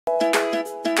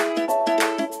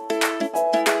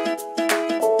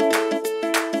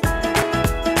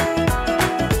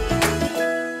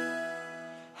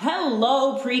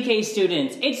PreK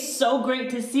students, it's so great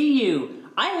to see you.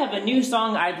 I have a new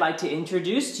song I'd like to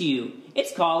introduce to you.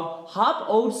 It's called Hop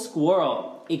Old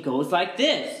Squirrel. It goes like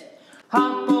this.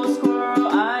 Hop old squirrel,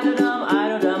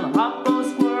 idle-dum, hop old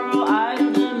squirrel,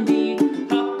 idle-dum-dee.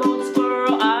 Hop old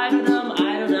squirrel,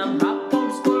 idle-dum, hop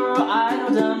old squirrel,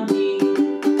 idle-dum-dee.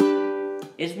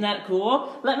 Isn't that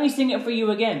cool? Let me sing it for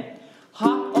you again.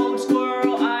 Hop old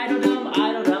squirrel, idle-dum,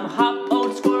 hop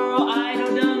old squirrel,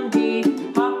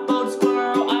 idle-dum-dee. Hop old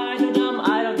squirrel,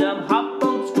 idle-dum, hop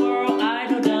old squirrel,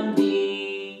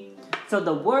 idle-dum-dee. So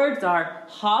the words are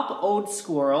hop old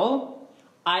squirrel,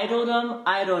 idle-dum.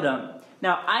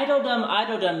 Now,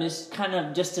 idle-dum is kind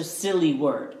of just a silly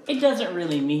word. It doesn't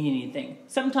really mean anything.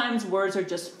 Sometimes words are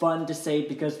just fun to say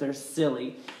because they're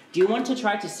silly. Do you want to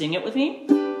try to sing it with me?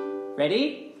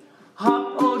 Ready?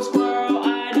 Hop old squirrel,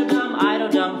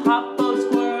 idle-dum, hop old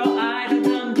squirrel,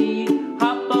 idle-dum-dee.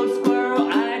 Hop old squirrel,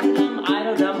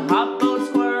 idle-dum, hop old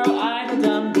squirrel,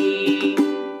 idle-dum-dee.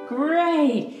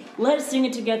 Great! Let's sing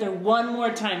it together one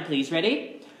more time, please.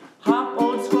 Ready? Hop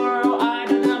old squirrel,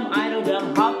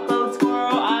 idle-dum, hop old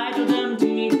squirrel,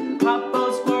 idle-dum-dee. Hop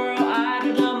old squirrel,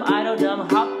 idle-dum,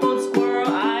 hop old squirrel,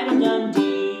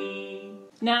 idle-dum-dee.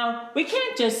 Now, we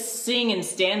can't just sing and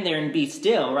stand there and be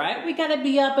still, right? We gotta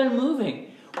be up and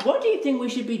moving. What do you think we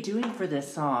should be doing for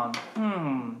this song?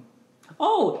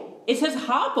 Oh, it says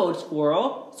hop, old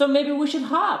squirrel, so maybe we should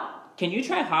hop. Can you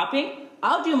try hopping?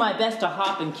 I'll do my best to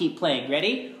hop and keep playing.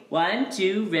 Ready? 1,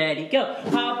 2, ready, go.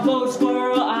 Hop, old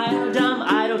squirrel, idle-dum,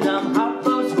 hop,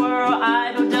 old squirrel,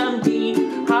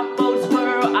 idle-dum-dee. Hop, old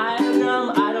squirrel,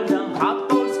 idle-dum,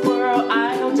 hop, old squirrel,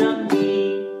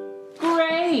 idle-dum-dee.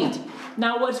 Great!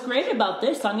 Now what's great about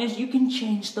this song is you can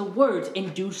change the words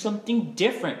and do something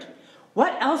different.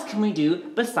 What else can we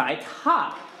do besides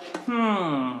hop?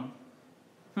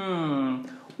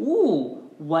 Ooh,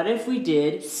 what if we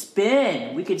did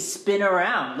spin? We could spin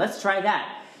around. Let's try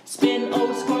that. Spin,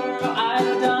 old squirrel,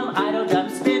 idle-dum,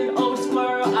 spin, old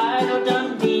squirrel,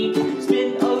 idle-dum-dee.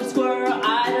 Spin, old squirrel,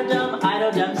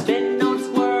 idle-dum, spin, old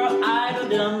squirrel,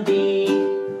 idle-dum-dee.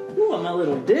 Ooh, I'm a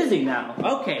little dizzy now.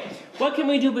 Okay, what can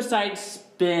we do besides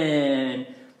spin?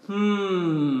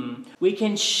 We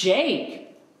can shake.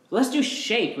 Let's do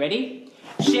shake, ready?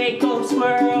 Shake, old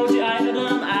squirrel,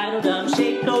 idle-dum,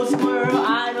 shake, old squirrel,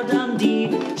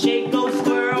 idle-dum-dee. Shake, old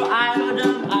squirrel,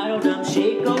 idle-dum,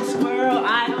 shake, old squirrel,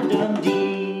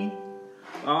 idle-dum-dee.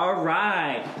 All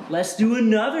right, let's do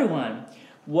another one.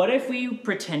 What if we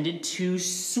pretended to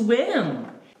swim?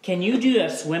 Can you do a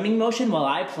swimming motion while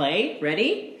I play?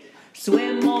 Ready?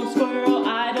 Swim, old squirrel,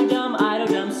 idle-dum,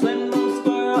 swim, old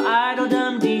squirrel,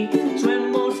 idle-dum-dee.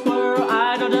 Swim, old squirrel,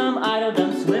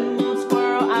 idle-dum, swim, old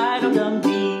squirrel,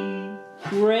 idle-dum-dee.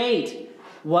 Great.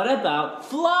 What about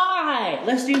fly?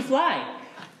 Let's do fly.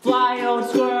 Fly, old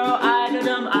squirrel,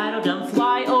 idle-dum,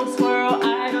 fly, old squirrel,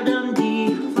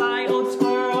 idle-dum-dee. Fly, old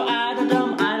squirrel,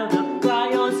 idle-dum,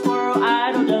 fly, old squirrel,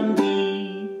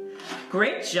 idle-dum-dee.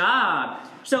 Great job.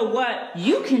 So what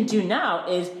you can do now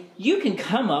is you can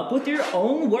come up with your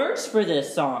own words for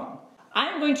this song.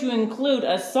 I'm going to include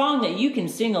a song that you can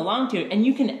sing along to, and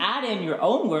you can add in your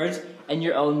own words and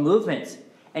your own movements.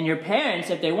 And your parents,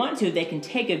 if they want to, they can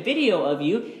take a video of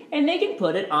you and they can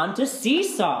put it onto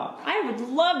Seesaw. I would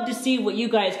love to see what you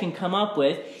guys can come up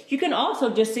with. You can also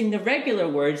just sing the regular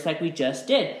words like we just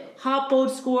did. Hop,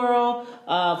 old squirrel,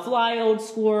 fly, old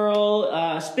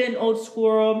squirrel, spin, old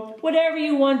squirrel, whatever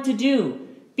you want to do.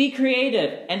 Be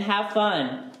creative and have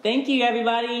fun. Thank you,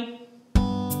 everybody.